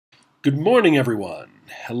Good morning, everyone.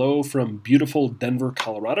 Hello from beautiful Denver,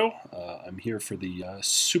 Colorado. I'm here for the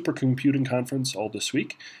Supercomputing Conference all this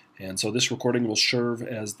week, and so this recording will serve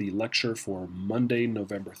as the lecture for Monday,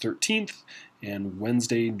 November 13th and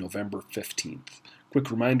Wednesday, November 15th. Quick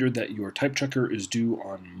reminder that your type checker is due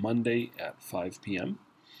on Monday at 5 p.m.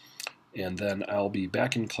 And then I'll be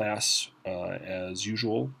back in class as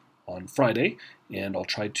usual on Friday, and I'll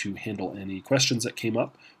try to handle any questions that came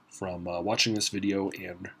up from watching this video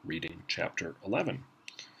and reading chapter 11.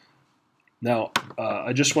 Now,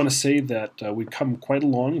 I just want to say that we've come quite a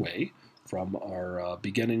long way from our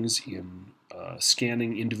beginnings in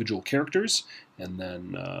scanning individual characters and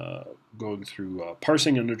then going through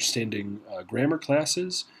parsing and understanding grammar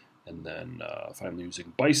classes, and then finally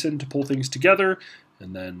using Bison to pull things together,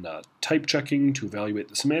 and then type checking to evaluate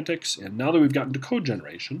the semantics. And now that we've gotten to code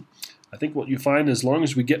generation, I think what you find, as long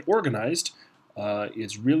as we get organized,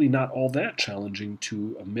 it's really not all that challenging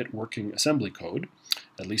to emit working assembly code,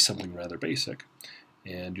 at least something rather basic.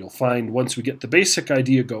 And you'll find once we get the basic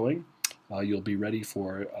idea going, you'll be ready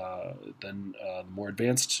for then more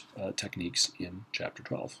advanced techniques in Chapter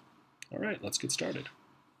 12. All right, let's get started.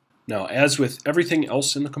 Now, as with everything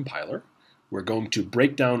else in the compiler, we're going to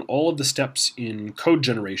break down all of the steps in code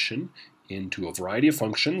generation into a variety of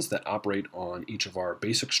functions that operate on each of our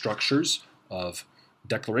basic structures of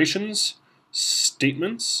declarations,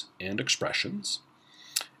 statements, and expressions.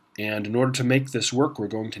 And in order to make this work, we're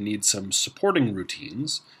going to need some supporting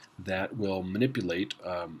routines that will manipulate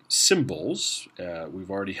symbols. We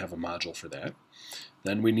already have a module for that.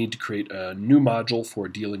 Then we need to create a new module for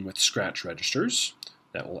dealing with scratch registers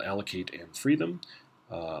that will allocate and free them.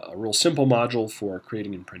 A real simple module for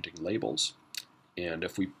creating and printing labels. And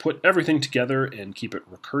if we put everything together and keep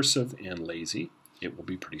it recursive and lazy, it will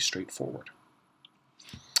be pretty straightforward.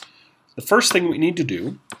 The first thing we need to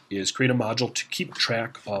do is create a module to keep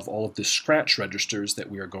track of all of the scratch registers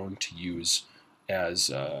that we are going to use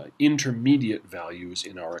as intermediate values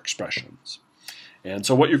in our expressions. And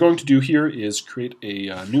so what you're going to do here is create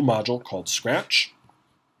a new module called Scratch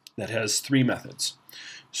that has three methods.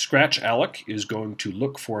 Scratch alloc is going to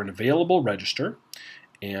look for an available register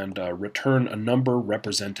and return a number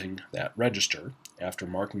representing that register after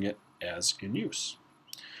marking it as in use.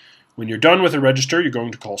 When you're done with a register, you're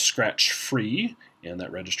going to call scratch free and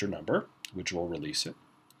that register number, which will release it.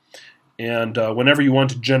 And whenever you want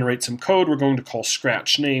to generate some code, we're going to call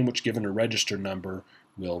scratch name, which given a register number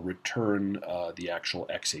will return the actual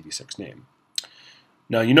x86 name.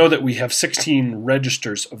 Now you know that we have 16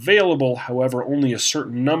 registers available, however only a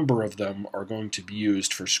certain number of them are going to be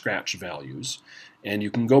used for scratch values. And you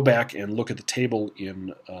can go back and look at the table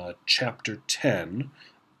in chapter 10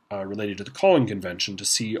 related to the calling convention to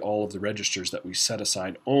see all of the registers that we set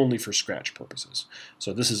aside only for scratch purposes.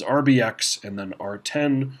 So this is RBX and then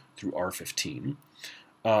R10 through R15.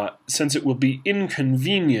 Since it will be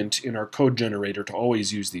inconvenient in our code generator to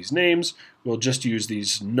always use these names, we'll just use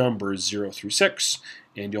these numbers 0 through 6,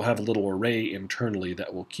 and you'll have a little array internally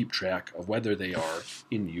that will keep track of whether they are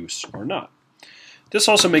in use or not. This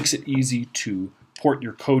also makes it easy to port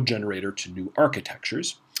your code generator to new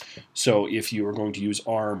architectures. So if you are going to use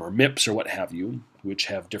ARM or MIPS or what have you, which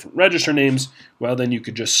have different register names, well then you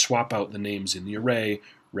could just swap out the names in the array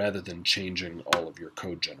rather than changing all of your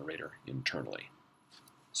code generator internally.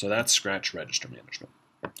 So that's Scratch register management.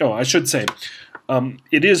 Oh, I should say,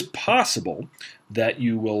 it is possible that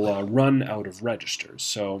you will run out of registers.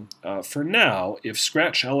 So for now, if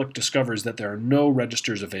Scratch alloc discovers that there are no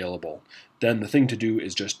registers available, then the thing to do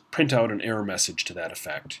is just print out an error message to that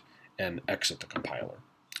effect and exit the compiler.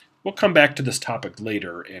 We'll come back to this topic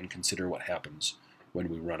later and consider what happens when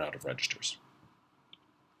we run out of registers.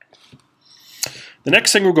 The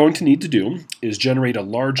next thing we're going to need to do is generate a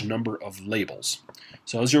large number of labels.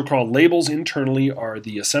 So as you'll recall, labels internally are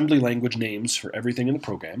the assembly language names for everything in the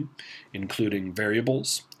program, including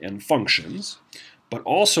variables and functions. But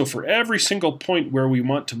also for every single point where we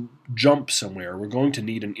want to jump somewhere, we're going to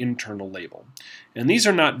need an internal label. And these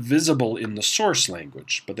are not visible in the source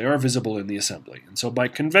language, but they are visible in the assembly. And so by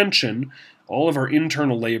convention, all of our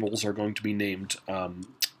internal labels are going to be named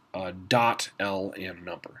dot, L, and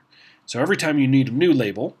number. So every time you need a new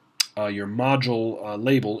label, your module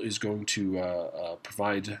label is going to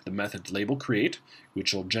provide the method label create,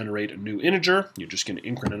 which will generate a new integer. You're just going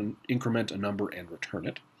to increment a number and return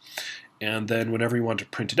it. And then whenever you want to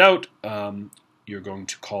print it out, you're going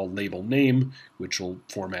to call label name, which will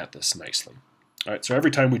format this nicely. All right, so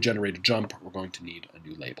every time we generate a jump, we're going to need a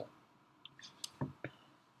new label.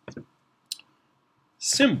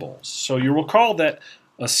 Symbols. So you recall that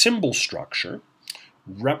a symbol structure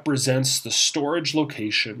represents the storage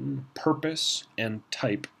location, purpose, and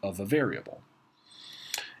type of a variable.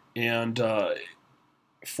 And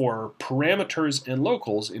for parameters and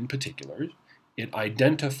locals in particular, it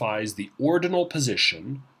identifies the ordinal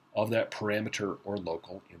position of that parameter or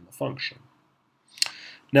local in the function.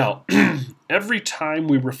 Now, every time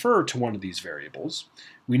we refer to one of these variables,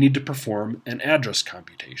 we need to perform an address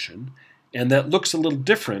computation, and that looks a little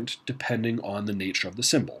different depending on the nature of the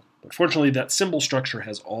symbol. But fortunately, that symbol structure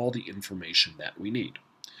has all the information that we need.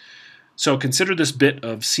 So consider this bit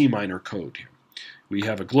of C minor code here. We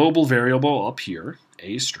have a global variable up here,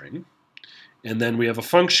 a string, and then we have a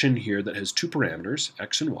function here that has two parameters,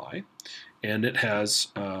 x and y, and it has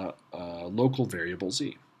a local variable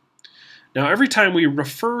z. Now, every time we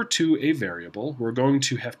refer to a variable, we're going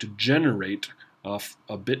to have to generate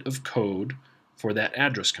a bit of code for that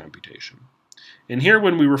address computation. And here,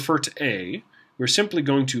 when we refer to a, we're simply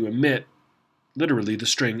going to emit, literally, the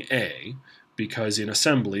string a, because in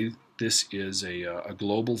assembly, this is a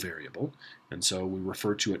global variable, and so we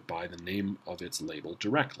refer to it by the name of its label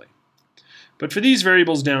directly. But for these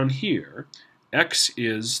variables down here, x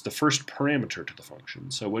is the first parameter to the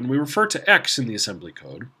function. So when we refer to x in the assembly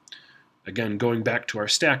code, again, going back to our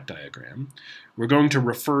stack diagram, we're going to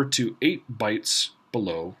refer to 8 bytes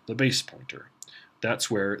below the base pointer.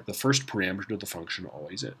 That's where the first parameter of the function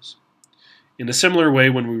always is. In a similar way,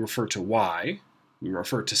 when we refer to y, we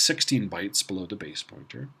refer to 16 bytes below the base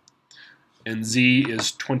pointer, and z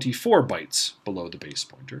is 24 bytes below the base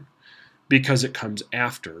pointer, because it comes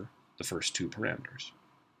after the first two parameters.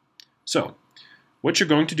 So, what you're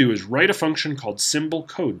going to do is write a function called symbol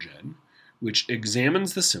codegen, which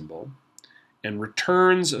examines the symbol and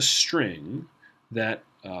returns a string that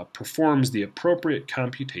performs the appropriate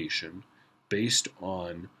computation based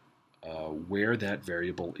on where that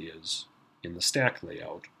variable is in the stack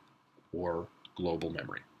layout or global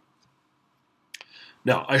memory.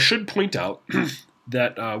 Now, I should point out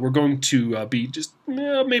that we're going to be just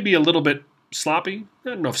maybe a little bit sloppy. I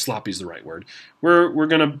don't know if sloppy is the right word. We're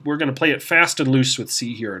gonna play it fast and loose with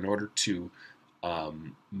C here in order to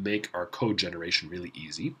make our code generation really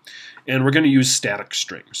easy, and we're going to use static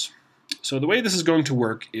strings. So the way this is going to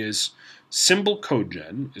work is symbol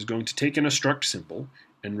codegen is going to take in a struct symbol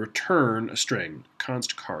and return a string,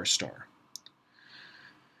 const char star.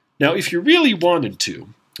 Now, if you really wanted to,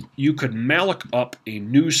 you could malloc up a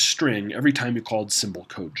new string every time you called symbol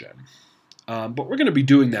codegen. But we're going to be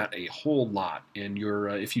doing that a whole lot, and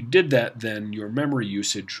if you did that, then your memory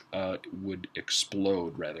usage would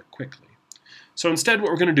explode rather quickly. So instead, what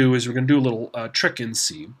we're going to do is we're going to do a little trick in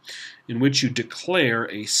C in which you declare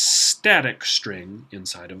a static string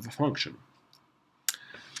inside of a function.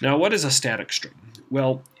 Now, what is a static string?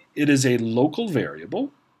 Well, it is a local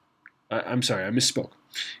variable. I'm sorry, I misspoke.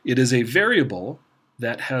 It is a variable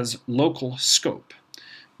that has local scope,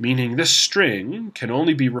 meaning this string can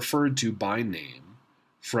only be referred to by name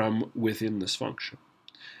from within this function.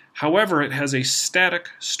 However, it has a static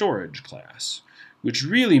storage class, which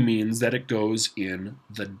really means that it goes in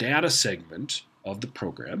the data segment of the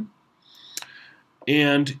program,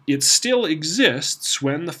 and it still exists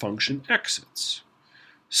when the function exits.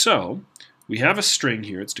 So we have a string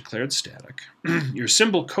here, it's declared static. Your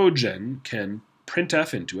symbol codegen can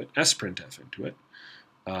printf into it, sprintf into it.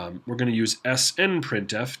 We're going to use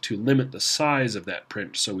snprintf to limit the size of that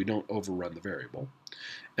print so we don't overrun the variable,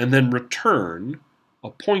 and then return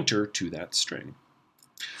a pointer to that string.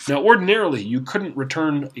 Now, ordinarily, you couldn't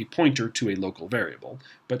return a pointer to a local variable,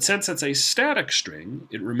 but since it's a static string,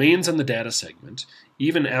 it remains in the data segment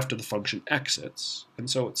even after the function exits, and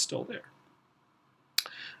so it's still there.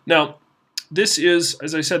 Now, this is,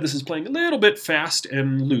 as I said, this is playing a little bit fast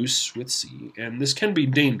and loose with C, and this can be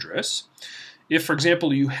dangerous. If, for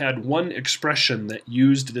example, you had one expression that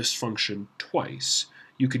used this function twice,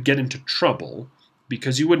 you could get into trouble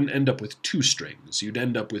because you wouldn't end up with two strings. You'd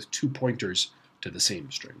end up with two pointers to the same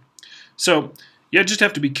string. So you just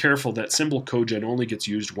have to be careful that symbol codegen only gets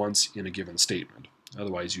used once in a given statement.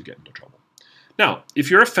 Otherwise, you get into trouble. Now, if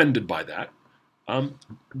you're offended by that,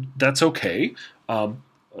 that's okay.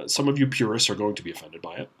 Some of you purists are going to be offended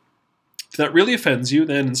by it. If that really offends you,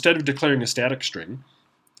 then instead of declaring a static string,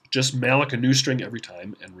 just malloc a new string every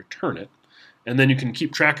time and return it, and then you can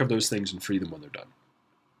keep track of those things and free them when they're done.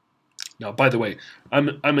 Now, by the way,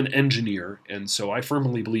 I'm an engineer, and so I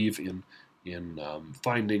firmly believe in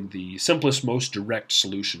finding the simplest, most direct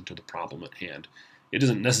solution to the problem at hand. It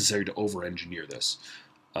isn't necessary to over-engineer this.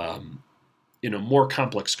 In a more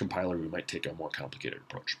complex compiler, we might take a more complicated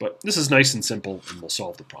approach. But this is nice and simple, and we'll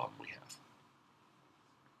solve the problem we have.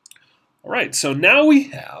 All right, so now we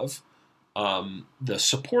have the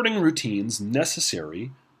supporting routines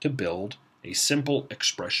necessary to build a simple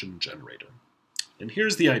expression generator. And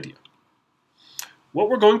here's the idea. What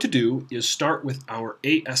we're going to do is start with our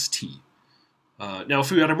AST. Now,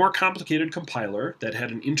 if we had a more complicated compiler that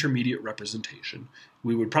had an intermediate representation,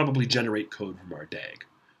 we would probably generate code from our DAG.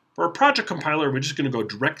 For a project compiler, we're just going to go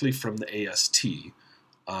directly from the AST,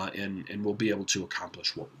 and we'll be able to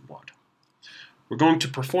accomplish what we want. We're going to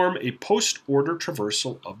perform a post-order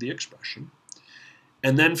traversal of the expression,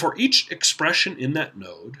 and then for each expression in that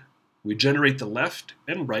node, we generate the left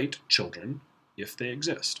and right children if they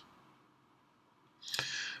exist.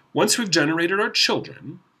 Once we've generated our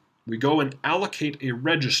children, we go and allocate a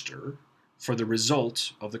register for the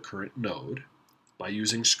result of the current node by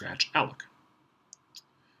using scratch alloc.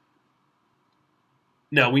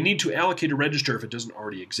 Now, we need to allocate a register if it doesn't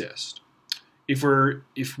already exist.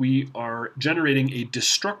 If we are generating a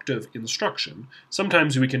destructive instruction,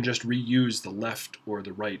 sometimes we can just reuse the left or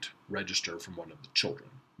the right register from one of the children.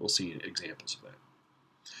 We'll see examples of that.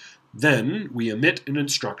 Then we emit an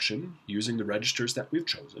instruction using the registers that we've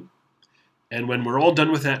chosen. And when we're all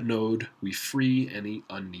done with that node, we free any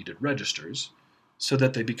unneeded registers so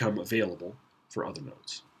that they become available for other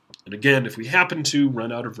nodes. And again, if we happen to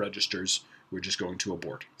run out of registers, we're just going to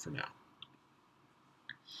abort for now.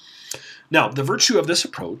 Now, the virtue of this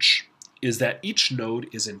approach is that each node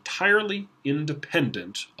is entirely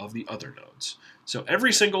independent of the other nodes. So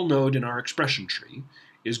every single node in our expression tree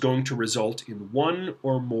is going to result in one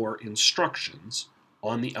or more instructions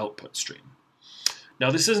on the output stream.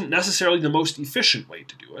 Now, this isn't necessarily the most efficient way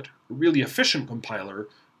to do it. A really efficient compiler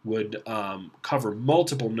would cover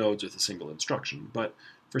multiple nodes with a single instruction, but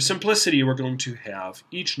for simplicity, we're going to have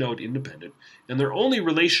each node independent, and their only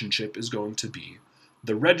relationship is going to be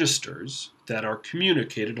the registers that are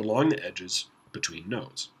communicated along the edges between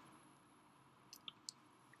nodes.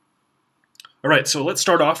 All right, so let's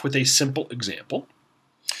start off with a simple example.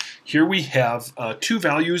 Here we have two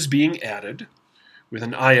values being added with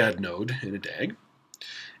an IAD node in a DAG.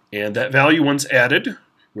 And that value, once added,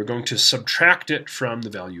 we're going to subtract it from the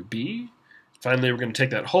value B. Finally, we're going to take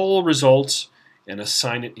that whole result and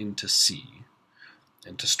assign it into C.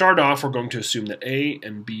 And to start off, we're going to assume that A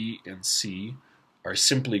and B and C are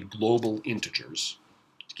simply global integers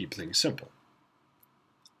to keep things simple.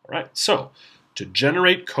 All right, so to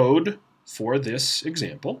generate code for this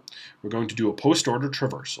example, we're going to do a post-order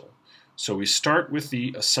traversal. So we start with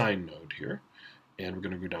the assign node here, and we're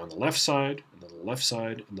going to go down the left side, and then the left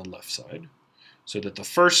side, and the left side, so that the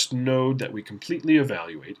first node that we completely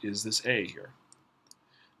evaluate is this A here.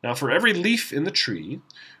 Now for every leaf in the tree,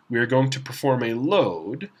 we are going to perform a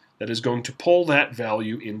load that is going to pull that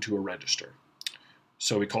value into a register.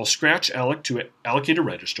 So we call scratch alloc to allocate a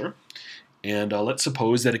register, and let's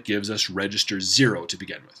suppose that it gives us register 0 to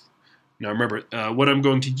begin with. Now remember, what I'm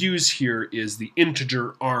going to use here is the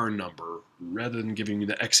integer R number rather than giving you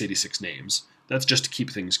the x86 names. That's just to keep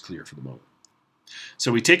things clear for the moment.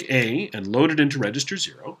 So we take A and load it into register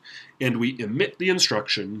 0, and we emit the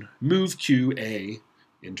instruction move Q A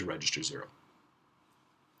into register 0.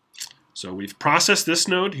 So we've processed this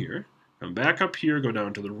node here, come back up here, go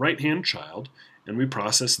down to the right-hand child, and we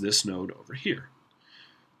process this node over here.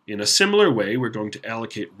 In a similar way, we're going to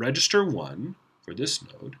allocate register 1 for this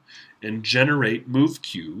node and generate move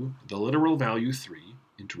Q, the literal value 3,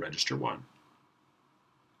 into register 1.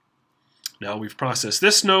 Now we've processed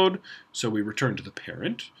this node, so we return to the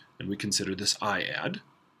parent, and we consider this IAD.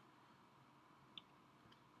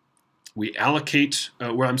 We allocate,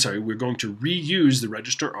 we're going to reuse the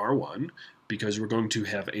register R1 because we're going to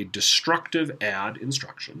have a destructive add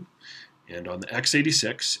instruction. And on the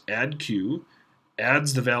x86, add Q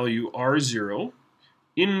adds the value R0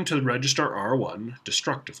 into the register R1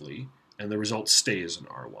 destructively, and the result stays in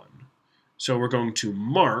R1. So we're going to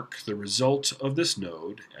mark the result of this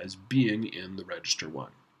node as being in the register 1.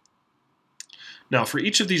 Now for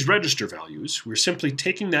each of these register values, we're simply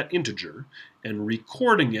taking that integer and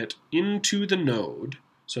recording it into the node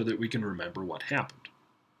so that we can remember what happened.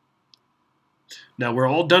 Now we're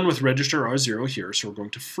all done with register R0 here, so we're going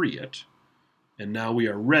to free it. And now we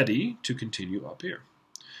are ready to continue up here.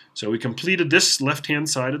 So we completed this left-hand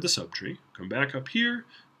side of the subtree, come back up here,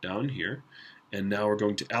 down here, and now we're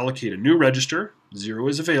going to allocate a new register. 0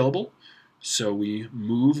 is available, so we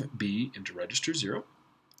move B into register 0.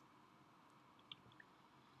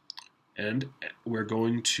 And we're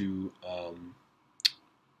going to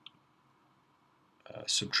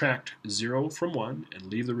subtract 0 from 1 and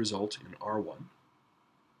leave the result in R1.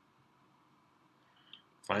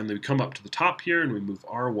 Finally, we come up to the top here and we move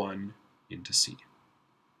R1 into C.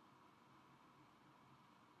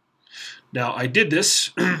 Now, I did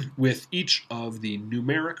this with each of the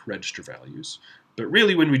numeric register values, but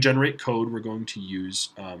really when we generate code, we're going to use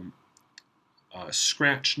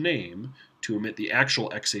scratch name to emit the actual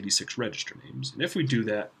x86 register names. And if we do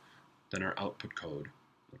that, then our output code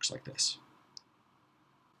looks like this.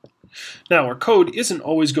 Now, our code isn't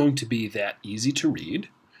always going to be that easy to read.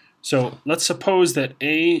 So let's suppose that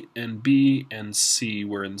A and B and C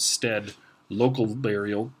were instead local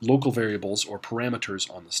variables or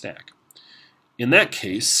parameters on the stack. In that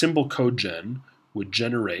case, symbol code gen would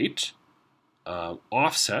generate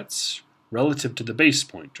offsets relative to the base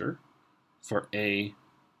pointer for A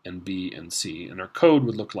and B and C, and our code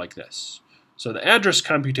would look like this. So the address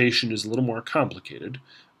computation is a little more complicated,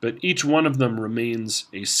 but each one of them remains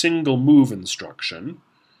a single move instruction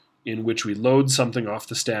in which we load something off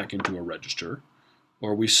the stack into a register,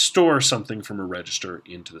 or we store something from a register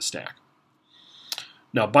into the stack.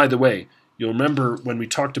 Now, by the way, you'll remember when we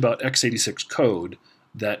talked about x86 code,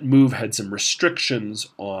 that move had some restrictions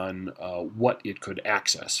on what it could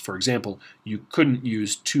access. For example, you couldn't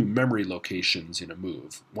use 2 memory locations in a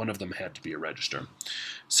move. One of them had to be a register.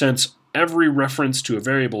 Since every reference to a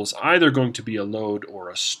variable is either going to be a load or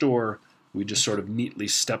a store, we just sort of neatly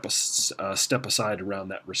step aside around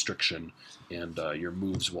that restriction, and your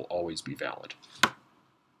moves will always be valid.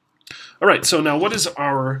 All right, so now what does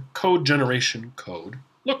our code generation code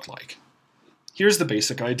look like? Here's the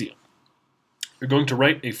basic idea. You're going to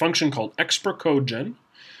write a function called expr_codegen,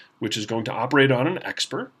 which is going to operate on an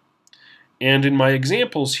expr. And in my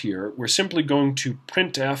examples here, we're simply going to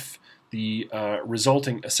printf the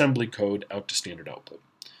resulting assembly code out to standard output.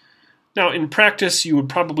 Now, in practice, you would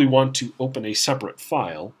probably want to open a separate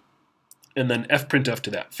file and then fprintf to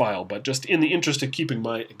that file, but just in the interest of keeping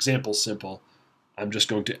my example simple, I'm just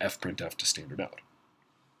going to fprintf to standard out.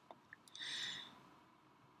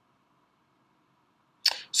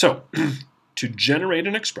 So, to generate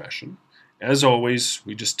an expression, as always,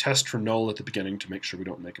 we just test for null at the beginning to make sure we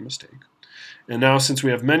don't make a mistake. And now, since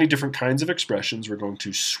we have many different kinds of expressions, we're going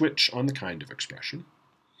to switch on the kind of expression.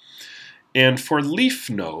 And for leaf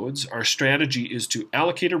nodes, our strategy is to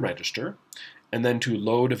allocate a register and then to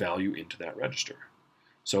load a value into that register.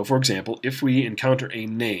 So, for example, if we encounter a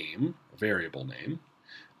name, a variable name,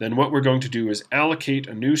 then what we're going to do is allocate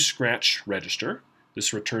a new scratch register.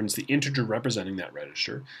 This returns the integer representing that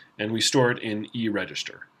register, and we store it in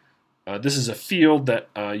eRegister. This is a field that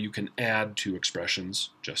you can add to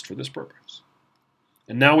expressions just for this purpose.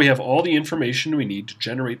 And now we have all the information we need to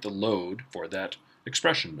generate the load for that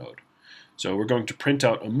expression node. So we're going to print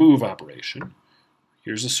out a move operation.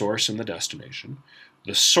 Here's the source and the destination.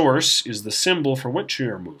 The source is the symbol for which we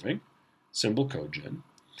are moving, symbol codegen,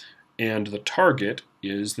 and the target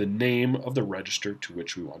is the name of the register to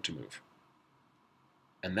which we want to move.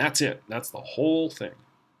 And that's it. That's the whole thing.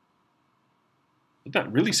 Isn't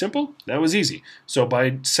that really simple? That was easy. So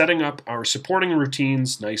by setting up our supporting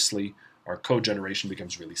routines nicely, our code generation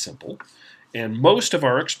becomes really simple. And most of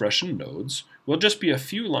our expression nodes will just be a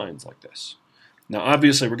few lines like this. Now,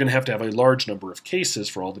 obviously, we're going to have a large number of cases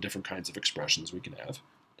for all the different kinds of expressions we can have.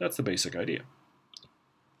 That's the basic idea.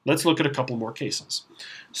 Let's look at a couple more cases.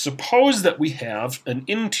 Suppose that we have an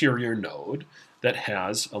interior node that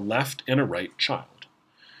has a left and a right child.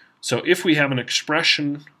 So if we have an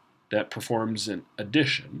expression that performs an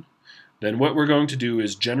addition, then what we're going to do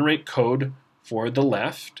is generate code for the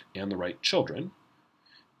left and the right children,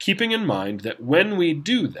 keeping in mind that when we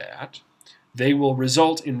do that, they will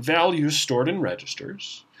result in values stored in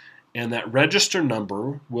registers, and that register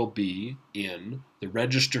number will be in the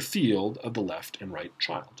register field of the left and right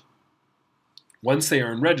child. Once they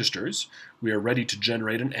are in registers, we are ready to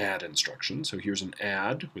generate an add instruction. So here's an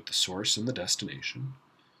add with the source and the destination.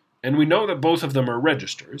 And we know that both of them are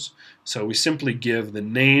registers, so we simply give the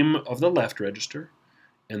name of the left register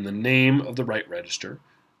and the name of the right register,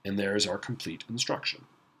 and there's our complete instruction.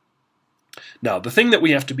 Now, the thing that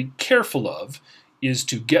we have to be careful of is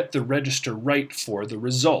to get the register right for the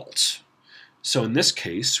result. So in this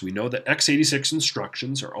case, we know that x86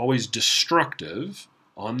 instructions are always destructive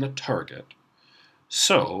on the target.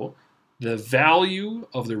 So the value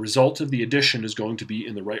of the result of the addition is going to be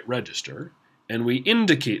in the right register, and we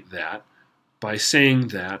indicate that by saying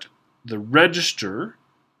that the register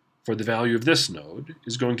for the value of this node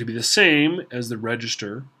is going to be the same as the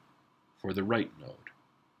register for the right node.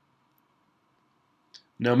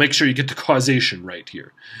 Now make sure you get the causation right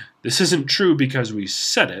here. This isn't true because we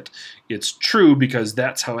said it. It's true because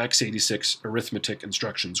that's how x86 arithmetic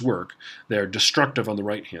instructions work. They're destructive on the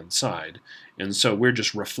right-hand side, and so we're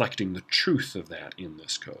just reflecting the truth of that in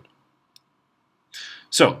this code.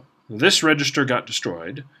 So this register got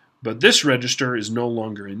destroyed, but this register is no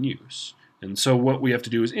longer in use. And so what we have to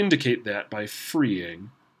do is indicate that by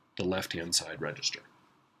freeing the left-hand side register.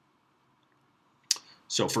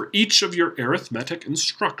 So for each of your arithmetic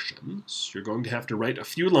instructions, you're going to have to write a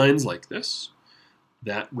few lines like this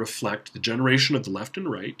that reflect the generation of the left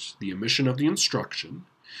and right, the emission of the instruction,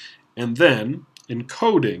 and then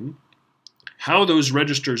encoding how those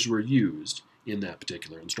registers were used in that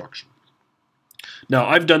particular instruction. Now,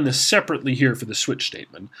 I've done this separately here for the switch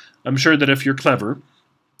statement. I'm sure that if you're clever,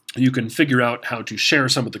 you can figure out how to share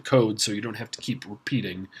some of the code so you don't have to keep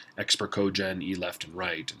repeating X per cogen, E left and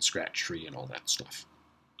right, and scratch tree and all that stuff.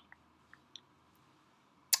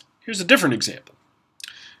 Here's a different example.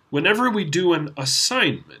 Whenever we do an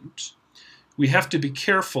assignment, we have to be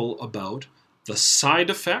careful about the side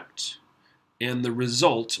effect and the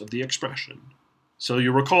result of the expression. So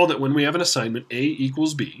you recall that when we have an assignment, A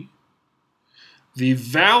equals B, the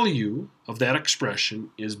value of that expression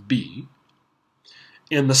is B,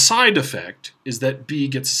 and the side effect is that B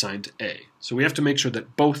gets assigned to A. So we have to make sure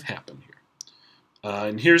that both happen here.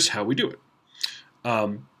 And here's how we do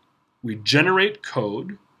it. We generate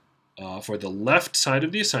code for the left side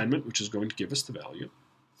of the assignment, which is going to give us the value.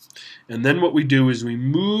 And then what we do is we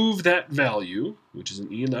move that value, which is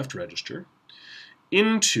an E left register,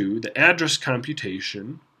 into the address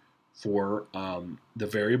computation for the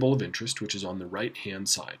variable of interest, which is on the right-hand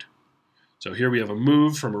side. So here we have a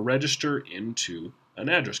move from a register into an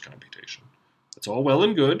address computation. That's all well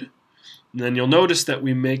and good. And then you'll notice that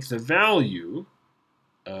we make the value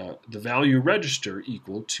register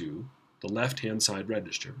equal to the left-hand side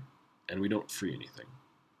register, and we don't free anything.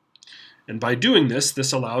 And by doing this,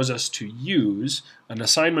 this allows us to use an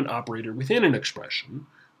assignment operator within an expression,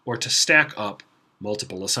 or to stack up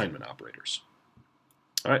multiple assignment operators.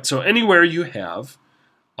 All right, so anywhere you have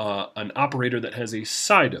an operator that has a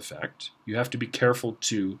side effect, you have to be careful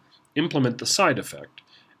to implement the side effect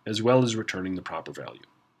as well as returning the proper value.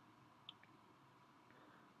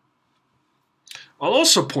 I'll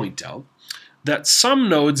also point out that some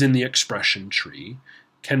nodes in the expression tree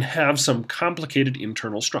can have some complicated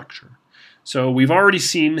internal structure. So we've already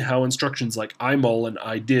seen how instructions like imul and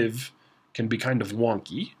idiv can be kind of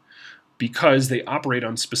wonky because they operate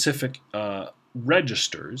on specific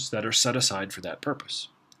registers that are set aside for that purpose.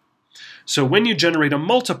 So when you generate a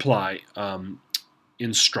multiply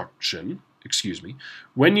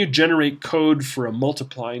when you generate code for a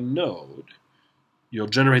multiply node, you'll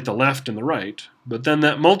generate the left and the right, but then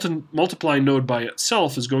that multiply node by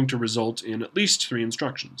itself is going to result in at least 3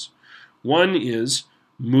 instructions. One is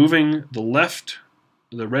moving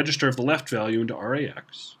the register of the left value into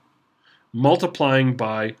RAX, multiplying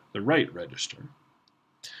by the right register.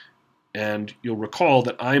 And you'll recall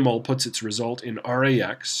that imul puts its result in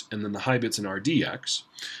RAX and then the high bits in RDX.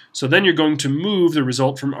 So then you're going to move the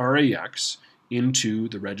result from RAX into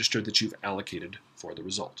the register that you've allocated for the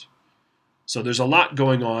result. So there's a lot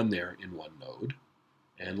going on there in one node.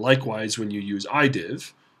 And likewise, when you use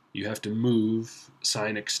idiv, you have to move,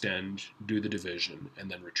 sign extend, do the division,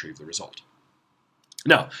 and then retrieve the result.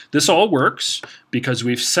 Now, this all works because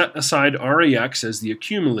we've set aside RAX as the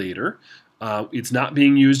accumulator. It's not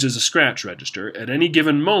being used as a scratch register. At any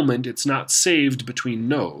given moment, it's not saved between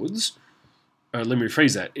nodes. Let me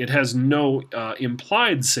rephrase that. It has no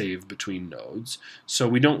implied save between nodes, so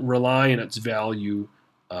we don't rely on its value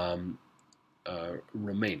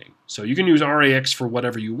remaining. So you can use RAX for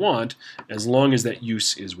whatever you want as long as that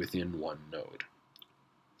use is within one node.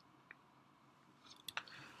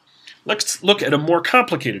 Let's look at a more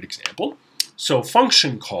complicated example. So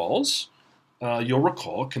function calls, you'll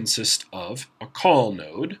recall, consist of a call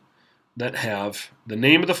node that have the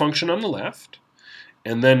name of the function on the left,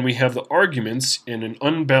 and then we have the arguments in an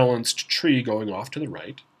unbalanced tree going off to the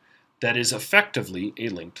right that is effectively a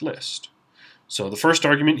linked list. So the first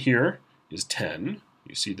argument here is 10.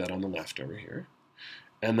 You see that on the left over here.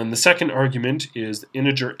 And then the second argument is the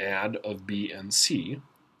integer add of b and c,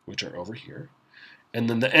 which are over here. And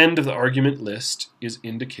then the end of the argument list is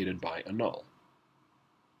indicated by a null.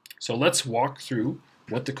 So let's walk through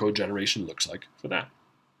what the code generation looks like for that.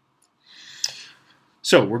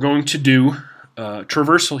 So we're going to do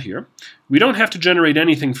traversal here. We don't have to generate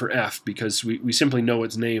anything for f because we simply know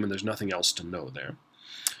its name and there's nothing else to know there.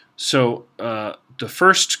 So the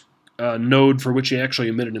first node for which you actually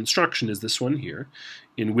emit an instruction is this one here,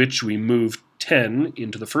 in which we move 10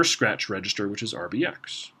 into the first scratch register, which is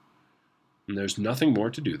RBX. And there's nothing more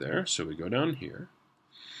to do there, so we go down here.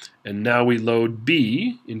 And now we load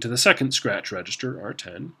B into the second scratch register,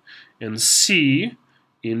 R10, and C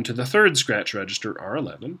into the third scratch register,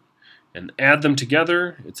 R11, and add them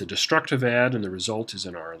together. It's a destructive add, and the result is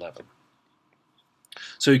an R11.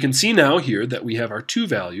 So you can see now here that we have our two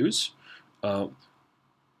values. The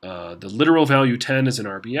literal value 10 is in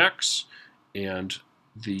RBX, and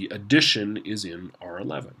the addition is in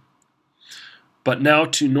R11. But now,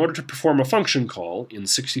 in order to perform a function call in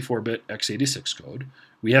 64-bit x86 code,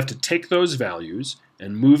 we have to take those values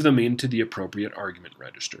and move them into the appropriate argument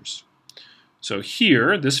registers. So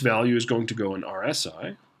here, this value is going to go in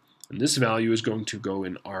RSI, and this value is going to go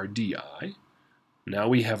in RDI. Now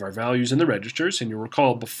we have our values in the registers, and you'll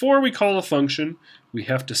recall before we call a function, we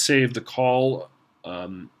have to save the caller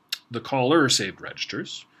saved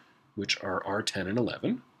registers, which are R10 and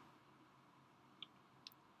 11.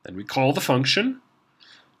 Then we call the function,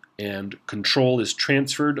 and control is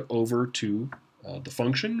transferred over to the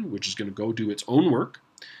function, which is going to go do its own work.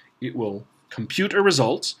 It will compute a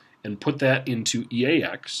result and put that into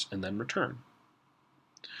EAX and then return.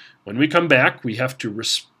 When we come back, we have to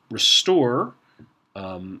restore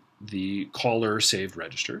the caller saved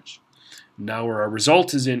registers. Now our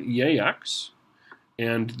result is in EAX,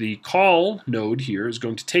 and the call node here is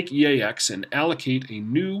going to take EAX and allocate a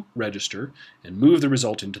new register and move the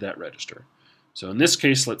result into that register. So in this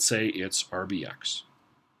case, let's say it's RBX.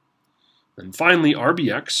 And finally,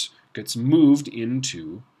 RBX gets moved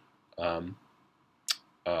into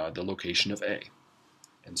the location of A.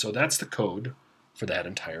 And so that's the code for that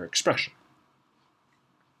entire expression.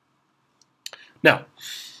 Now,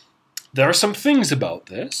 there are some things about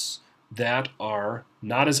this that are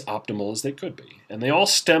not as optimal as they could be, and they all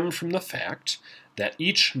stem from the fact that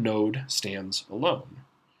each node stands alone.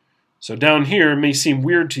 So down here, it may seem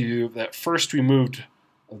weird to you that first we moved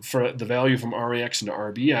for the value from RAX into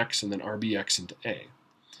RBX and then RBX into A.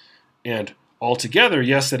 And altogether,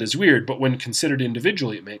 yes, that is weird, but when considered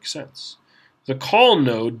individually, it makes sense. The call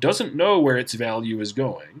node doesn't know where its value is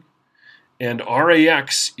going, and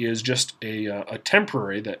RAX is just a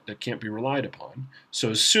temporary that can't be relied upon. So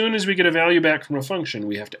as soon as we get a value back from a function,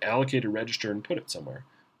 we have to allocate a register and put it somewhere,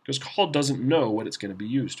 because call doesn't know what it's going to be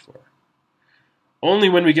used for. Only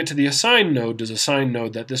when we get to the assign node does assign know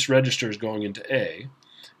that this register is going into A,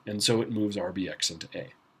 and so it moves RBX into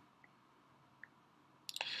A.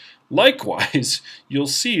 Likewise, you'll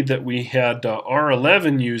see that we had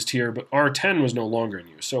R11 used here, but R10 was no longer in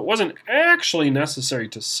use. So it wasn't actually necessary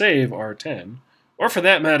to save R10, or for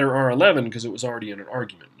that matter R11, because it was already in an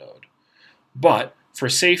argument node. But for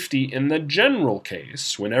safety in the general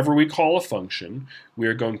case, whenever we call a function, we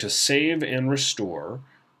are going to save and restore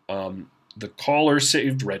the caller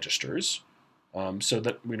saved registers so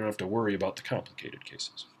that we don't have to worry about the complicated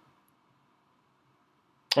cases.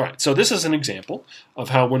 All right, so this is an example of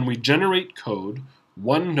how when we generate code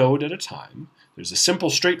one node at a time, there's a simple,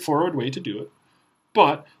 straightforward way to do it,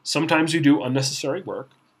 but sometimes you do unnecessary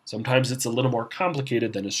work. Sometimes it's a little more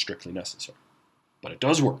complicated than is strictly necessary, but it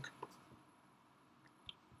does work.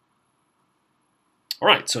 All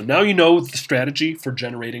right, so now you know the strategy for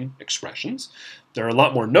generating expressions. There are a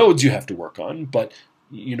lot more nodes you have to work on, but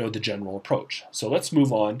you know the general approach. So let's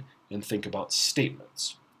move on and think about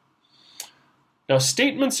statements. Now,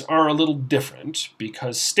 statements are a little different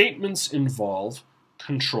because statements involve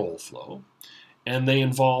control flow, and they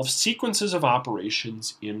involve sequences of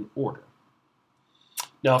operations in order.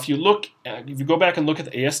 Now, if you go back and look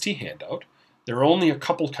at the AST handout, there are only a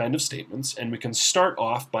couple kind of statements, and we can start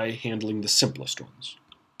off by handling the simplest ones.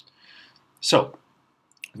 So,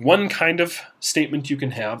 one kind of statement you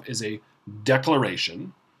can have is a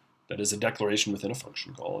declaration. That is a declaration within a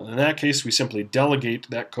function call. And in that case, we simply delegate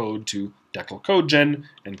that code to decl_codegen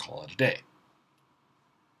and call it a day.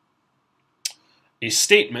 A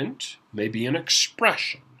statement may be an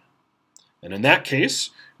expression. And in that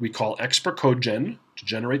case, we call exp_codegen to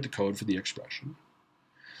generate the code for the expression.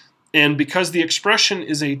 And because the expression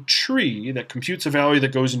is a tree that computes a value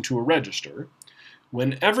that goes into a register,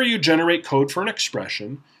 whenever you generate code for an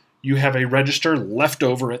expression, you have a register left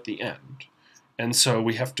over at the end. And so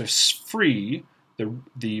we have to free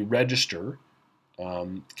the register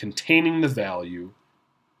containing the value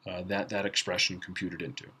that expression computed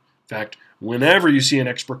into. In fact, whenever you see an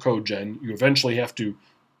exp_codegen, you eventually have to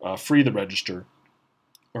free the register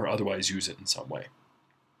or otherwise use it in some way.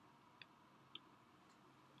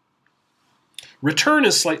 Return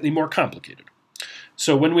is slightly more complicated.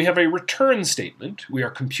 So when we have a return statement, we are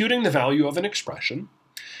computing the value of an expression,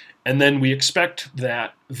 and then we expect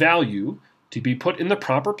that value to be put in the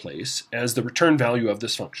proper place as the return value of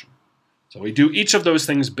this function. So we do each of those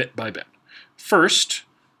things bit by bit. First,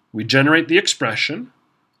 we generate the expression,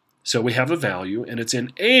 so we have a value, and it's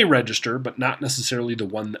in a register, but not necessarily the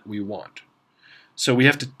one that we want. So we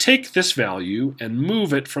have to take this value and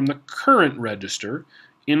move it from the current register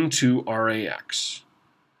into RAX.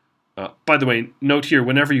 By the way, note here,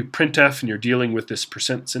 whenever you printf and you're dealing with this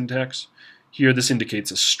percent syntax, here this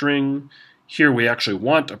indicates a string. Here we actually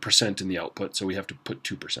want a percent in the output, so we have to put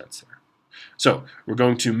 2% there. So we're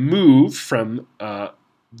going to move from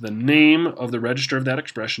the name of the register of that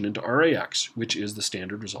expression into RAX, which is the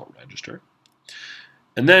standard result register.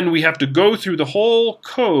 And then we have to go through the whole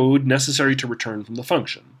code necessary to return from the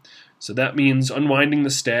function. So that means unwinding the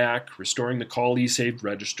stack, restoring the callee saved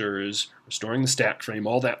registers, restoring the stack frame,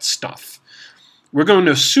 all that stuff. We're going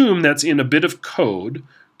to assume that's in a bit of code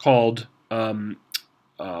called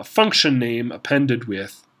function name appended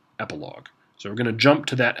with epilogue. So we're going to jump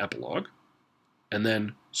to that epilogue and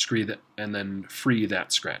then free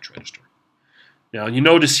that scratch register. Now you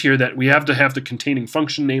notice here that we have to have the containing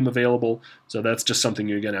function name available, so that's just something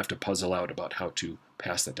you're going to have to puzzle out about how to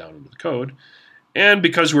pass that down into the code. And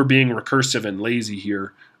because we're being recursive and lazy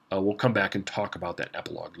here, we'll come back and talk about that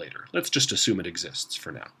epilogue later. Let's just assume it exists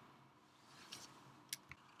for now.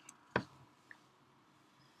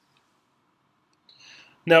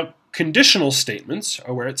 Now, conditional statements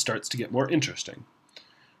are where it starts to get more interesting.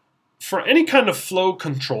 For any kind of flow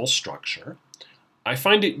control structure, I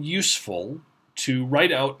find it useful to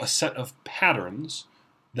write out a set of patterns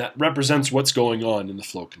that represents what's going on in the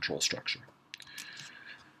flow control structure.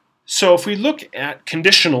 So if we look at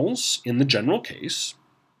conditionals in the general case,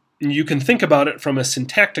 you can think about it from a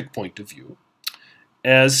syntactic point of view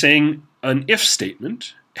as saying an if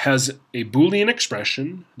statement has a Boolean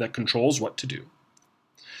expression that controls what to do.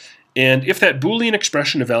 And if that Boolean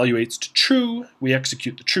expression evaluates to true, we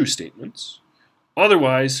execute the true statements.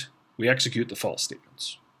 Otherwise, we execute the false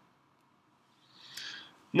statements.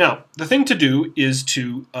 Now, the thing to do is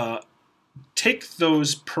to take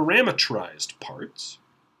those parameterized parts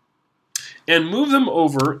and move them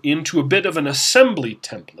over into a bit of an assembly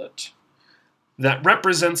template that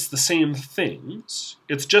represents the same things.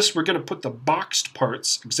 It's just we're going to put the boxed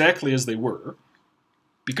parts exactly as they were,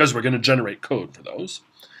 because we're going to generate code for those,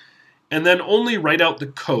 and then only write out the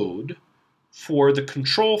code for the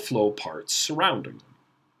control flow parts surrounding them.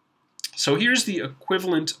 So here's the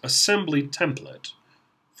equivalent assembly template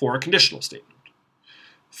for a conditional statement.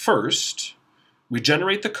 First, we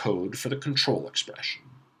generate the code for the control expression.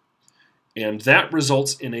 And that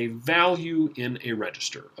results in a value in a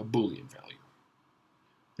register, a Boolean value.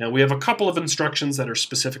 Now we have a couple of instructions that are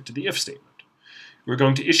specific to the if statement. We're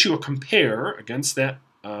going to issue a compare against that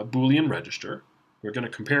Boolean register. We're going to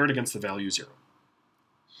compare it against the value 0.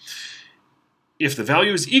 If the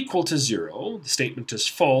value is equal to 0, the statement is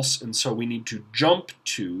false, and so we need to jump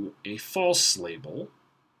to a false label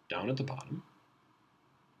down at the bottom.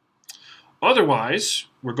 Otherwise,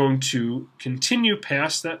 we're going to continue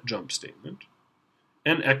past that jump statement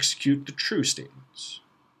and execute the true statements.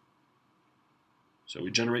 So we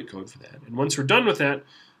generate code for that. And once we're done with that,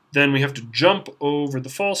 then we have to jump over the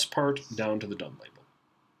false part down to the done label.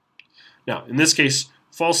 Now, in this case,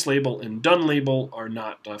 false label and done label are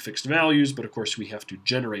not fixed values, but of course we have to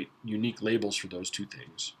generate unique labels for those two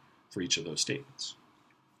things for each of those statements.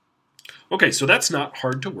 Okay, so that's not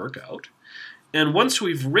hard to work out. And once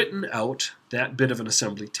we've written out that bit of an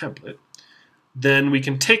assembly template, then we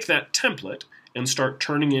can take that template and start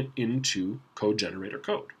turning it into code generator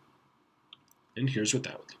code. And here's what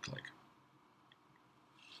that would look like.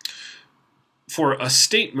 For a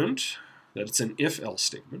statement, that's an if-else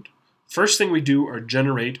statement, first thing we do are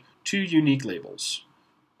generate two unique labels,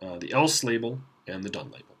 the else label and the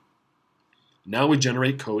done label. Now we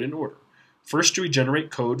generate code in order. First we generate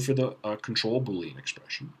code for the control Boolean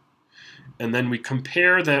expression, and then we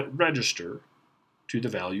compare that register to the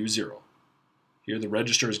value 0. Here the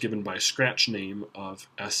register is given by scratch name of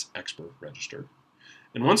sexpr register.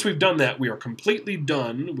 And once we've done that, we are completely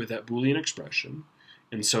done with that Boolean expression,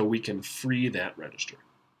 and so we can free that register.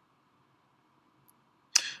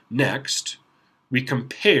 Next, we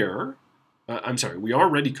compare, we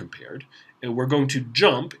already compared, and we're going to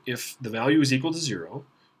jump, if the value is equal to 0,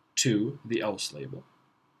 to the else label.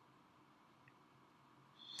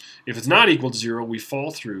 If it's not equal to 0, we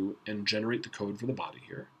fall through and generate the code for the body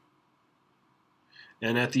here.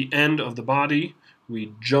 And at the end of the body,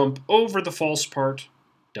 we jump over the false part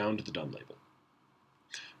down to the done label.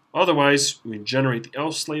 Otherwise, we generate the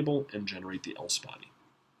else label and generate the else body.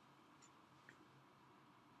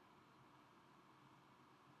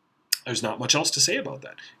 There's not much else to say about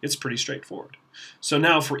that. It's pretty straightforward. So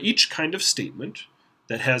now for each kind of statement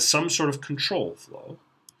that has some sort of control flow,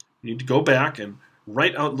 you need to go back and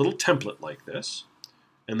write out a little template like this,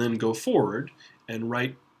 and then go forward and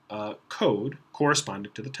write code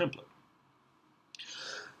corresponding to the template.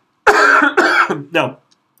 Now,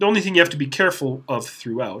 the only thing you have to be careful of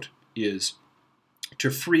throughout is to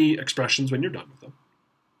free expressions when you're done with them.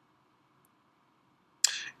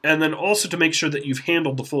 And then also to make sure that you've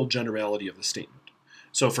handled the full generality of the statement.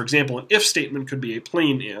 So for example, an if statement could be a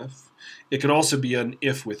plain if. It could also be an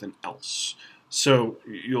if with an else. So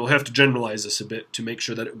you'll have to generalize this a bit to make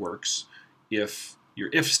sure that it works if your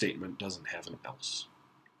if statement doesn't have an else.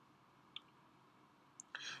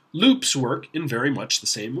 Loops work in very much the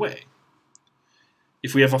same way.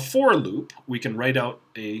 If we have a for loop, we can write out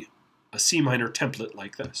a C minor template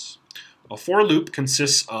like this. A for loop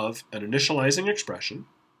consists of an initializing expression,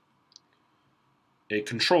 a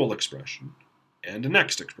control expression, and a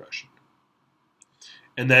next expression.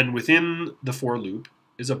 And then within the for loop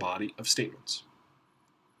is a body of statements.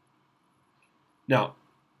 Now,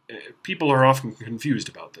 people are often confused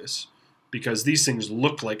about this because these things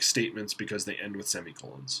look like statements because they end with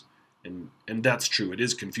semicolons. And that's true. It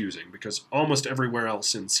is confusing because almost everywhere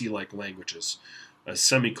else in C-like languages, a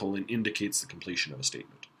semicolon indicates the completion of a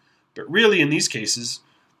statement. But really, in these cases,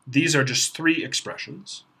 these are just three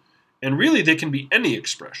expressions. And really, they can be any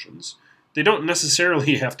expressions. They don't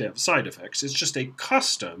necessarily have to have side effects. It's just a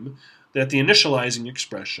custom that the initializing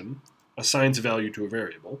expression assigns a value to a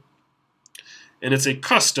variable. And it's a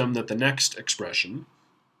custom that the next expression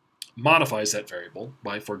modifies that variable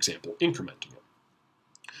by, for example, incrementing it.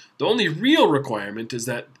 The only real requirement is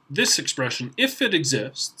that this expression, if it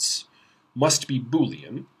exists, must be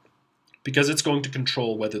Boolean, because it's going to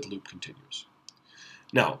control whether the loop continues.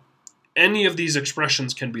 Now, any of these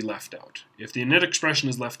expressions can be left out. If the init expression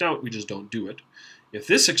is left out, we just don't do it. If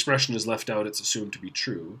this expression is left out, it's assumed to be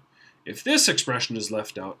true. If this expression is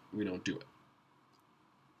left out, we don't do it.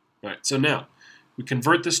 All right, so now we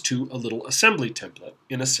convert this to a little assembly template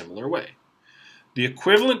in a similar way. The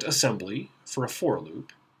equivalent assembly for a for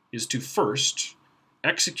loop is to first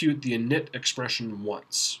execute the init expression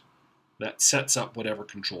once. That sets up whatever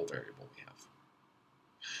control variable we have.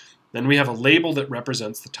 Then we have a label that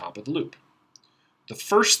represents the top of the loop. The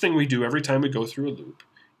first thing we do every time we go through a loop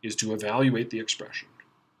is to evaluate the expression.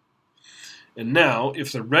 And now,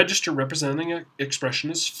 if the register representing an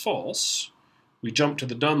expression is false, we jump to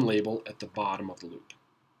the done label at the bottom of the loop.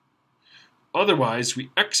 Otherwise,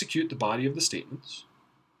 we execute the body of the statements,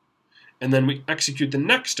 and then we execute the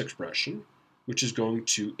next expression, which is going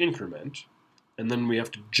to increment, and then we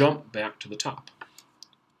have to jump back to the top.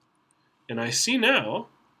 And I see now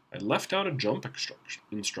I left out a jump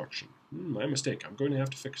instruction. My mistake. I'm going to have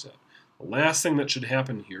to fix that. The last thing that should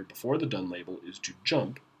happen here before the done label is to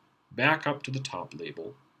jump back up to the top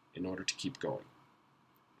label in order to keep going.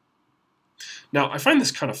 Now, I find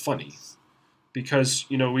this kind of funny because,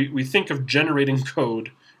 we think of generating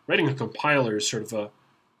code, writing a compiler is sort of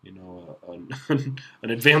an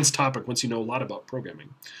advanced topic once you know a lot about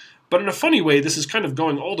programming. But in a funny way, this is kind of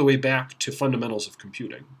going all the way back to fundamentals of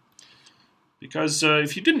computing. Because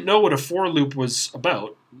if you didn't know what a for loop was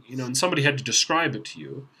about, and somebody had to describe it to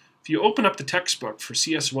you, if you open up the textbook for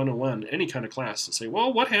CS 101, any kind of class, and say,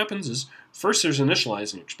 well, what happens is first there's an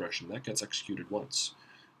initializing expression. That gets executed once.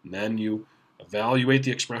 And then you evaluate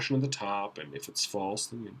the expression at the top, and if it's false,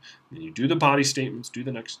 then you do the body statements, do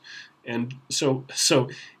the next. And so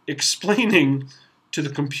explaining to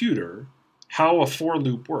the computer how a for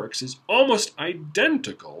loop works is almost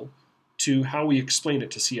identical to how we explain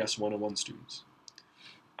it to CS 101 students.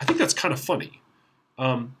 I think that's kind of funny.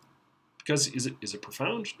 Because is it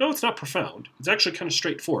profound? No, it's not profound. It's actually kind of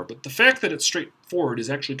straightforward. But the fact that it's straightforward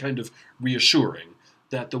is actually kind of reassuring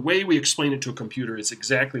that the way we explain it to a computer is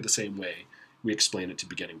exactly the same way we explain it to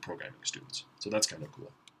beginning programming students. So that's kind of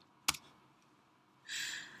cool.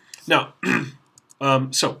 Now,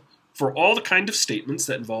 so for all the kind of statements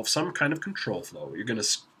that involve some kind of control flow, you're going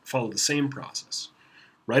to follow the same process.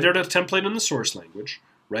 Write out a template in the source language,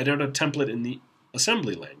 write out a template in the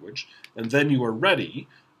assembly language, and then you are ready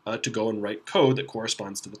to go and write code that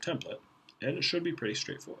corresponds to the template, and it should be pretty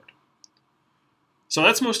straightforward. So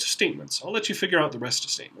that's most of statements. I'll let you figure out the rest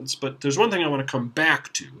of statements, but there's one thing I want to come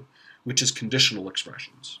back to, which is conditional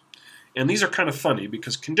expressions. And these are kind of funny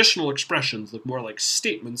because conditional expressions look more like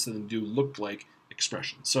statements than they do look like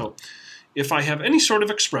expressions. So if I have any sort of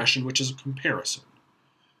expression which is a comparison,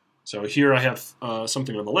 so here I have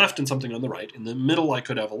something on the left and something on the right. In the middle I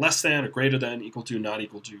could have a less than, a greater than, equal to, not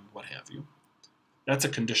equal to, what have you. That's a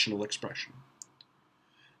conditional expression.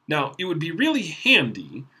 Now, it would be really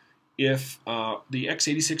handy if the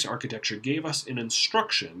x86 architecture gave us an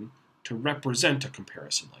instruction to represent a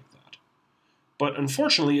comparison like that. But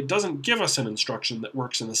unfortunately, it doesn't give us an instruction that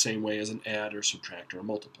works in the same way as an add or subtract or a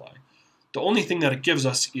multiply. The only thing that it gives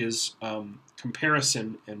us is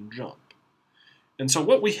comparison and jump. And so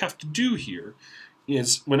what we have to do here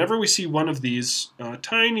is whenever we see one of these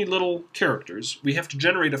tiny little characters, we have to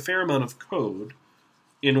generate a fair amount of code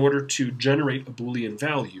in order to generate a Boolean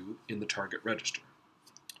value in the target register.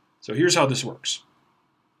 So here's how this works.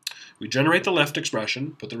 We generate the left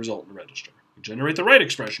expression, put the result in the register. We generate the right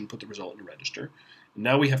expression, put the result in the register. And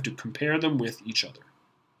now we have to compare them with each other.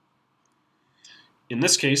 In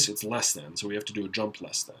this case, it's less than, so we have to do a jump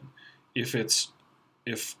less than. If it's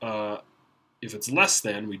less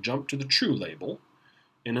than, we jump to the true label,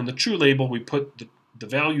 and in the true label, we put the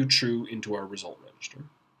value true into our result register.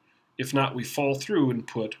 If not, we fall through and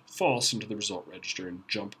put false into the result register and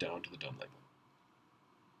jump down to the done label.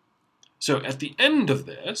 So at the end of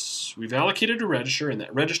this, we've allocated a register, and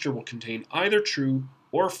that register will contain either true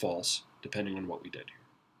or false, depending on what we did here.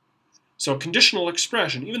 So a conditional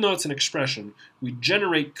expression, even though it's an expression, we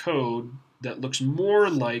generate code that looks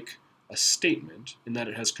more like a statement in that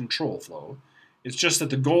it has control flow. It's just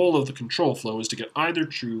that the goal of the control flow is to get either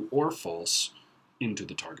true or false into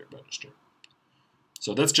the target register.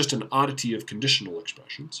 So that's just an oddity of conditional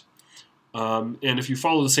expressions. And if you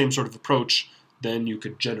follow the same sort of approach, then you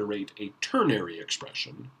could generate a ternary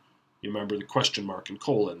expression. You remember the question mark and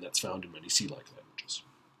colon that's found in many C-like languages.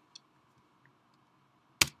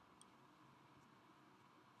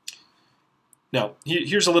 Now,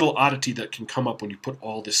 here's a little oddity that can come up when you put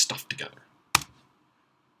all this stuff together.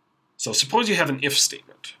 So suppose you have an if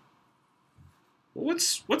statement. Well,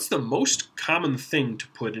 what's the most common thing to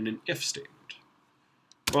put in an if statement?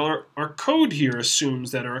 Well, our code here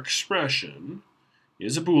assumes that our expression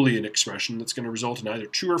is a Boolean expression that's going to result in either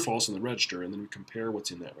true or false in the register, and then we compare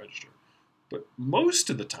what's in that register. But most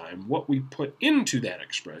of the time, what we put into that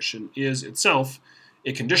expression is itself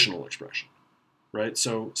a conditional expression, right?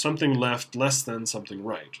 So something left less than something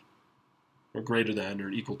right, or greater than, or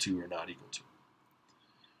equal to, or not equal to.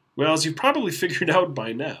 Well, as you've probably figured out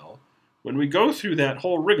by now, when we go through that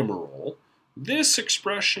whole rigmarole, this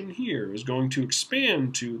expression here is going to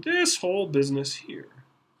expand to this whole business here.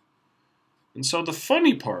 And so the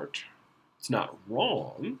funny part, it's not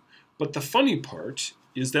wrong, but the funny part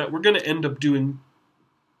is that we're going to end up doing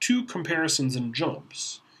two comparisons and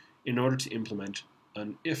jumps in order to implement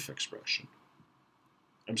an if expression.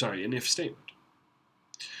 I'm sorry, an if statement.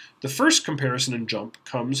 The first comparison and jump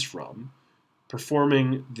comes from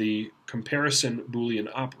performing the comparison Boolean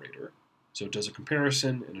operator. So it does a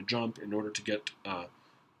comparison and a jump in order to get a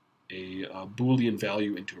Boolean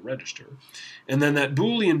value into a register. And then that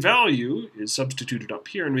Boolean value is substituted up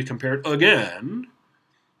here, and we compare it again,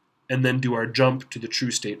 and then do our jump to the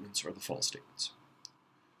true statements or the false statements.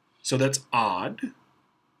 So that's odd.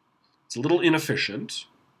 It's a little inefficient.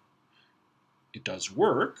 It does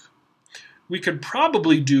work. We could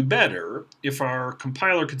probably do better if our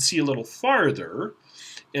compiler could see a little farther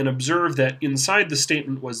and observe that inside the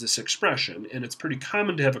statement was this expression, and it's pretty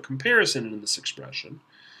common to have a comparison in this expression.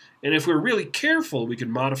 And if we're really careful, we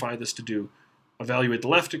can modify this to do evaluate the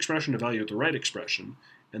left expression, evaluate the right expression,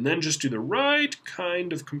 and then just do the right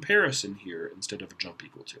kind of comparison here instead of a jump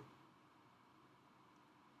equal to.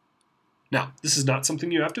 Now, this is not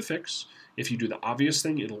something you have to fix. If you do the obvious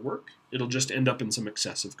thing, it'll work. It'll just end up in some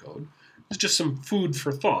excessive code. It's just some food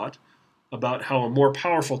for thought about how a more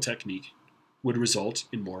powerful technique would result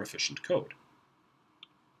in more efficient code.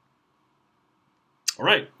 All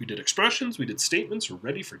right, we did expressions, we did statements, we're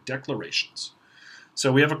ready for declarations.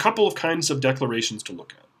 So we have a couple of kinds of declarations to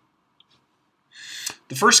look at.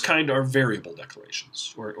 The first kind are variable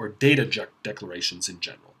declarations, or data declarations in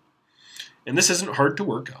general. And this isn't hard to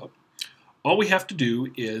work out. All we have to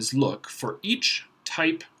do is look for each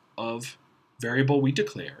type of variable we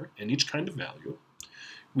declare and each kind of value.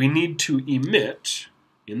 We need to emit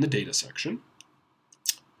in the data section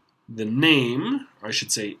the name, or I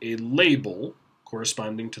should say a label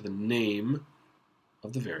corresponding to the name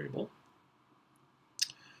of the variable,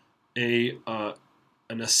 an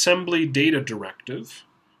assembly data directive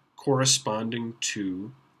corresponding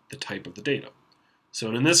to the type of the data.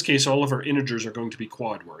 So in this case, all of our integers are going to be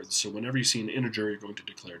quad words. So whenever you see an integer, you're going to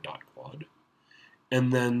declare .quad.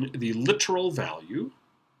 And then the literal value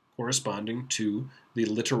corresponding to the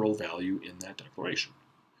literal value in that declaration.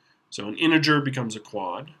 So an integer becomes a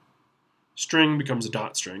quad. String becomes a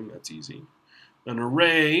dot string. That's easy. An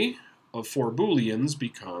array of 4 Booleans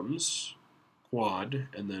becomes quad,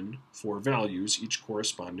 and then 4 values, each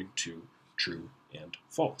corresponding to true and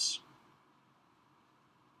false.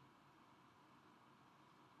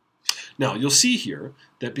 Now, you'll see here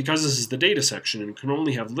that because this is the data section and can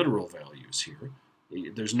only have literal values here,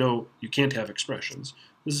 you can't have expressions.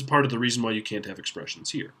 This is part of the reason why you can't have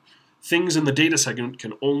expressions here. Things in the data segment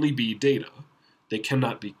can only be data. They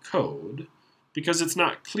cannot be code. because it's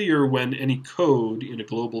not clear when any code in a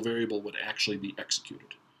global variable would actually be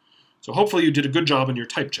executed. So hopefully you did a good job in your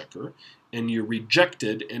type checker and you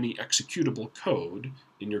rejected any executable code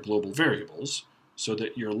in your global variables so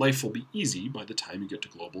that your life will be easy by the time you get to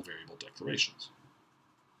global variable declarations.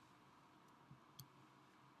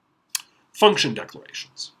 Function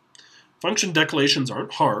declarations. Function declarations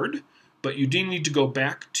aren't hard, but you do need to go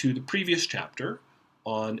back to the previous chapter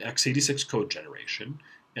on x86 code generation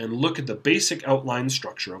and look at the basic outline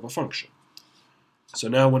structure of a function. So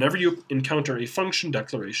now whenever you encounter a function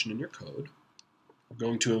declaration in your code, we're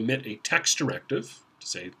going to emit a text directive to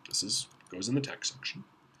say this goes in the text section.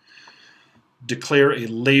 Declare a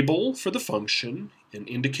label for the function and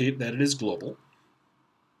indicate that it is global,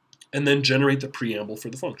 and then generate the preamble for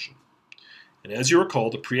the function. And as you recall,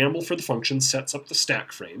 the preamble for the function sets up the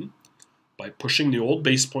stack frame by pushing the old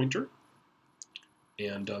base pointer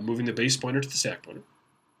and moving the base pointer to the stack pointer.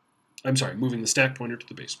 I'm sorry, moving the stack pointer to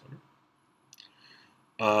the base pointer.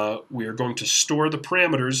 We are going to store the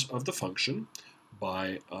parameters of the function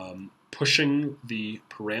by pushing the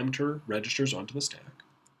parameter registers onto the stack.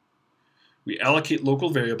 We allocate local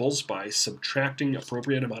variables by subtracting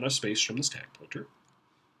appropriate amount of space from the stack pointer.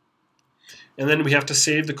 And then we have to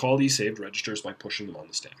save the call these saved registers by pushing them on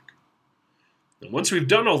the stack. And once we've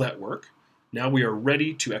done all that work, now we are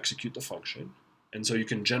ready to execute the function. And so you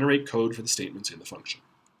can generate code for the statements in the function.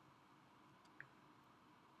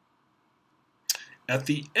 At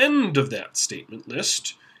the end of that statement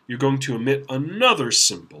list, you're going to emit another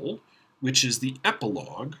symbol, which is the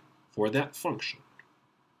epilogue for that function.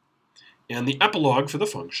 And the epilogue for the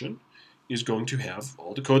function is going to have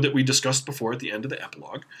all the code that we discussed before at the end of the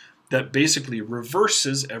epilogue that basically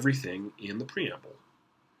reverses everything in the preamble.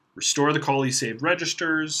 Restore the call saved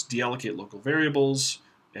registers, deallocate local variables,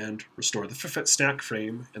 and restore the FFFet stack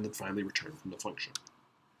frame, and then finally return from the function.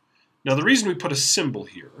 Now the reason we put a symbol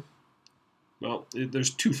here, well,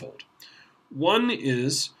 there's twofold. One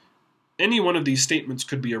is any one of these statements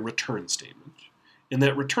could be a return statement, and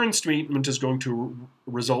that return statement is going to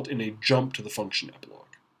result in a jump to the function epilogue.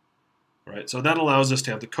 All right, so that allows us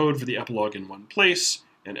to have the code for the epilogue in one place,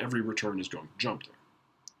 and every return is going to jump there.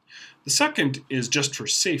 The second is just for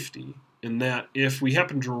safety, in that if we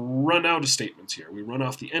happen to run out of statements here, we run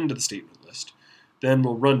off the end of the statement list, then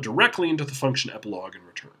we'll run directly into the function epilogue and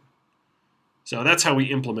return. So that's how we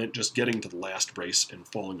implement just getting to the last brace and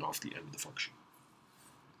falling off the end of the function.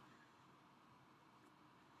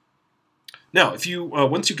 Now, if you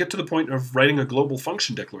once you get to the point of writing a global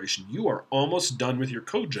function declaration, you are almost done with your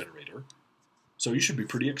code generator, so you should be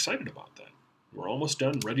pretty excited about that. We're almost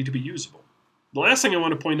done, ready to be usable. The last thing I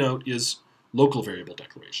want to point out is local variable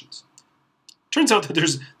declarations. Turns out that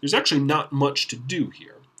there's actually not much to do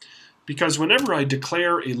here, because whenever I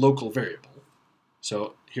declare a local variable,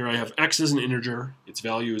 so here I have x as an integer, its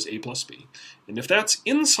value is a plus b, and if that's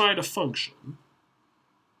inside a function,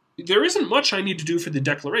 there isn't much I need to do for the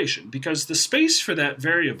declaration, because the space for that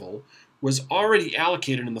variable was already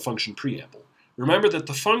allocated in the function preamble. Remember that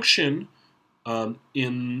the function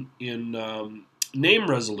in name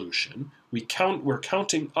resolution, we're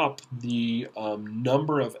counting up the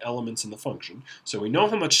number of elements in the function, so we know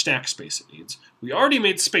how much stack space it needs. We already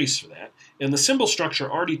made space for that, and the symbol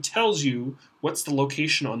structure already tells you what's the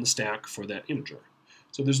location on the stack for that integer.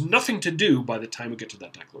 So there's nothing to do by the time we get to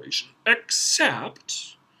that declaration,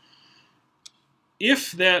 except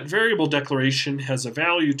if that variable declaration has a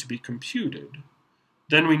value to be computed,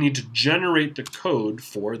 then we need to generate the code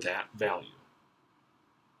for that value.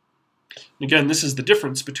 Again, this is the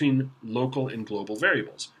difference between local and global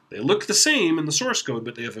variables. They look the same in the source code,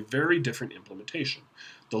 but they have a very different implementation.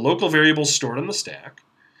 The local variable is stored on the stack,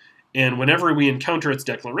 and whenever we encounter its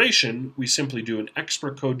declaration, we simply do an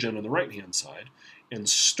expr code gen on the right-hand side and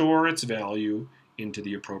store its value into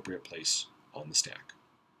the appropriate place on the stack.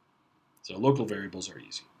 So local variables are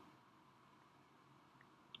easy.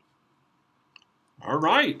 All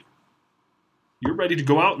right. You're ready to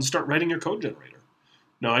go out and start writing your code generator.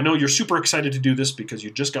 Now, I know you're super excited to do this because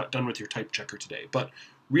you just got done with your type checker today, but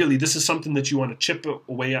really this is something that you want to chip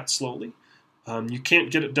away at slowly. You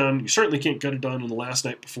can't get it done. You certainly can't get it done in the last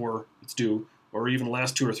night before it's due, or even the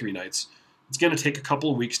last 2 or 3 nights. It's going to take a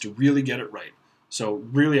couple of weeks to really get it right. So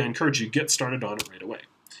really, I encourage you to get started on it right away.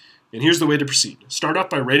 And here's the way to proceed. Start off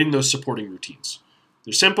by writing those supporting routines.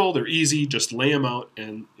 They're simple, they're easy, just lay them out,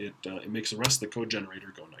 and it makes the rest of the code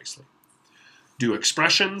generator go nicely. Do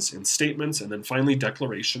expressions and statements, and then finally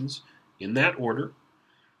declarations in that order.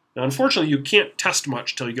 Now, unfortunately, you can't test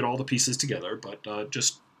much till you get all the pieces together, but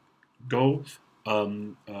just go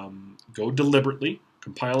deliberately,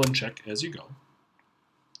 compile and check as you go.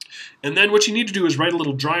 And then what you need to do is write a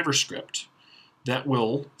little driver script that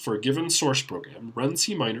will, for a given source program, run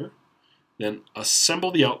C minor, then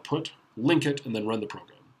assemble the output, link it, and then run the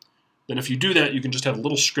program. Then if you do that, you can just have a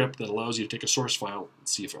little script that allows you to take a source file and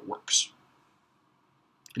see if it works.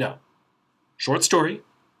 Now, short story,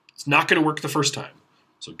 it's not going to work the first time.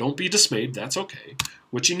 So don't be dismayed, that's okay.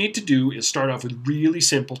 What you need to do is start off with really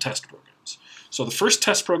simple test programs. So the first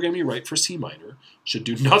test program you write for C minor should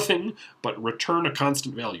do nothing but return a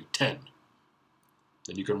constant value, 10.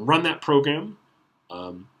 Then you can run that program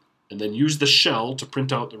and then use the shell to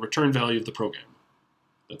print out the return value of the program.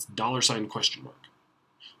 That's $?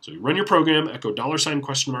 So you run your program, echo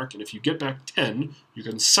 $? And if you get back 10, you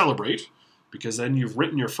can celebrate, because then you've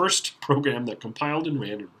written your first program that compiled and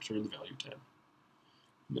ran and returned the value 10.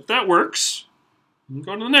 And if that works, you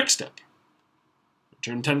go to the next step.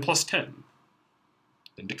 Return 10 plus 10.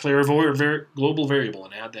 Then declare a global variable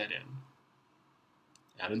and add that in.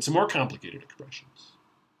 Add in some more complicated expressions.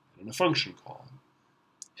 Add in a function call.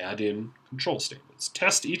 Add in control statements.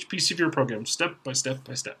 Test each piece of your program step by step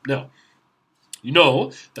by step. Now, you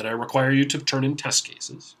know that I require you to turn in test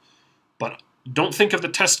cases, but don't think of the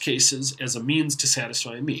test cases as a means to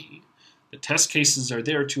satisfy me. The test cases are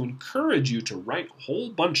there to encourage you to write a whole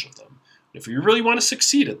bunch of them. If you really want to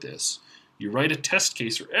succeed at this, you write a test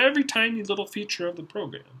case for every tiny little feature of the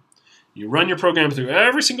program. You run your program through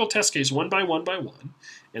every single test case one by one by one,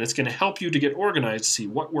 and it's going to help you to get organized to see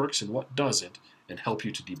what works and what doesn't, and help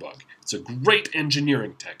you to debug. It's a great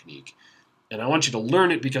engineering technique, and I want you to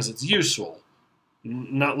learn it because it's useful,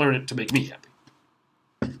 not learn it to make me happy.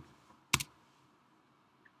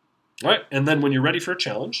 All right, and then when you're ready for a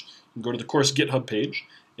challenge, you can go to the course GitHub page,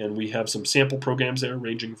 and we have some sample programs there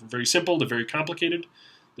ranging from very simple to very complicated.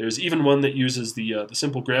 There's even one that uses the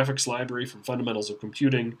simple graphics library from Fundamentals of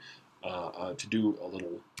Computing to do a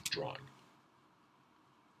little drawing.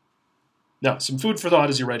 Now, some food for thought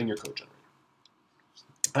as you're writing your code generator.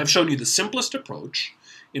 I've shown you the simplest approach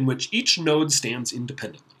in which each node stands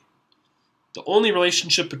independently. The only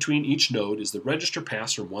relationship between each node is the register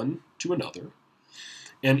pass from one to another,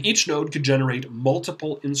 and each node could generate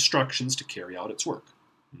multiple instructions to carry out its work.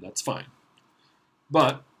 And that's fine.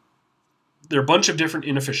 But there are a bunch of different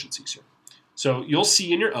inefficiencies here. So you'll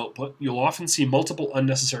see in your output, you'll often see multiple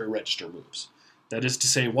unnecessary register moves. That is to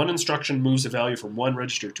say, one instruction moves a value from one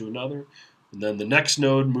register to another, and then the next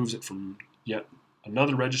node moves it from yet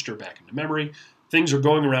another register back into memory. Things are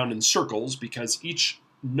going around in circles because each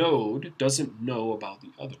node doesn't know about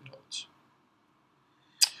the other nodes.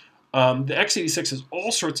 The x86 has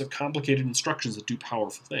all sorts of complicated instructions that do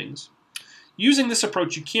powerful things. Using this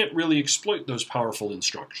approach, you can't really exploit those powerful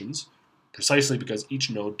instructions, precisely because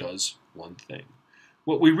each node does one thing.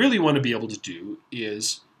 What we really want to be able to do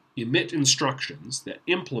is emit instructions that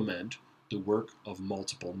implement the work of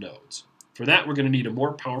multiple nodes. For that, we're going to need a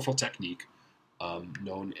more powerful technique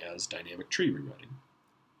known as dynamic tree rewriting.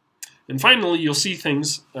 And finally, you'll see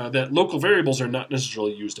things that local variables are not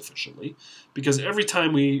necessarily used efficiently, because every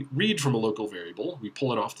time we read from a local variable, we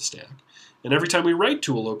pull it off the stack, and every time we write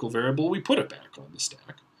to a local variable, we put it back on the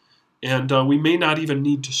stack. And we may not even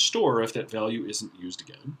need to store if that value isn't used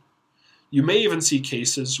again. You may even see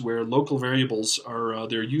cases where local variables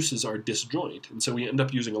their uses are disjoint, and so we end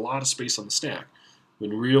up using a lot of space on the stack,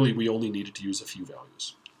 when really we only needed to use a few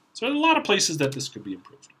values. So there's a lot of places that this could be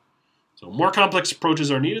improved. So more complex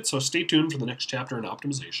approaches are needed, so stay tuned for the next chapter in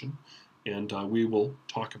optimization, and we will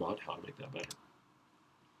talk about how to make that better.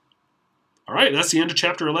 All right, that's the end of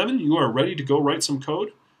chapter 11. You are ready to go write some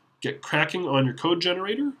code. Get cracking on your code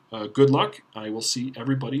generator. Good luck. I will see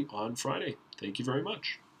everybody on Friday. Thank you very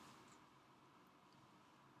much.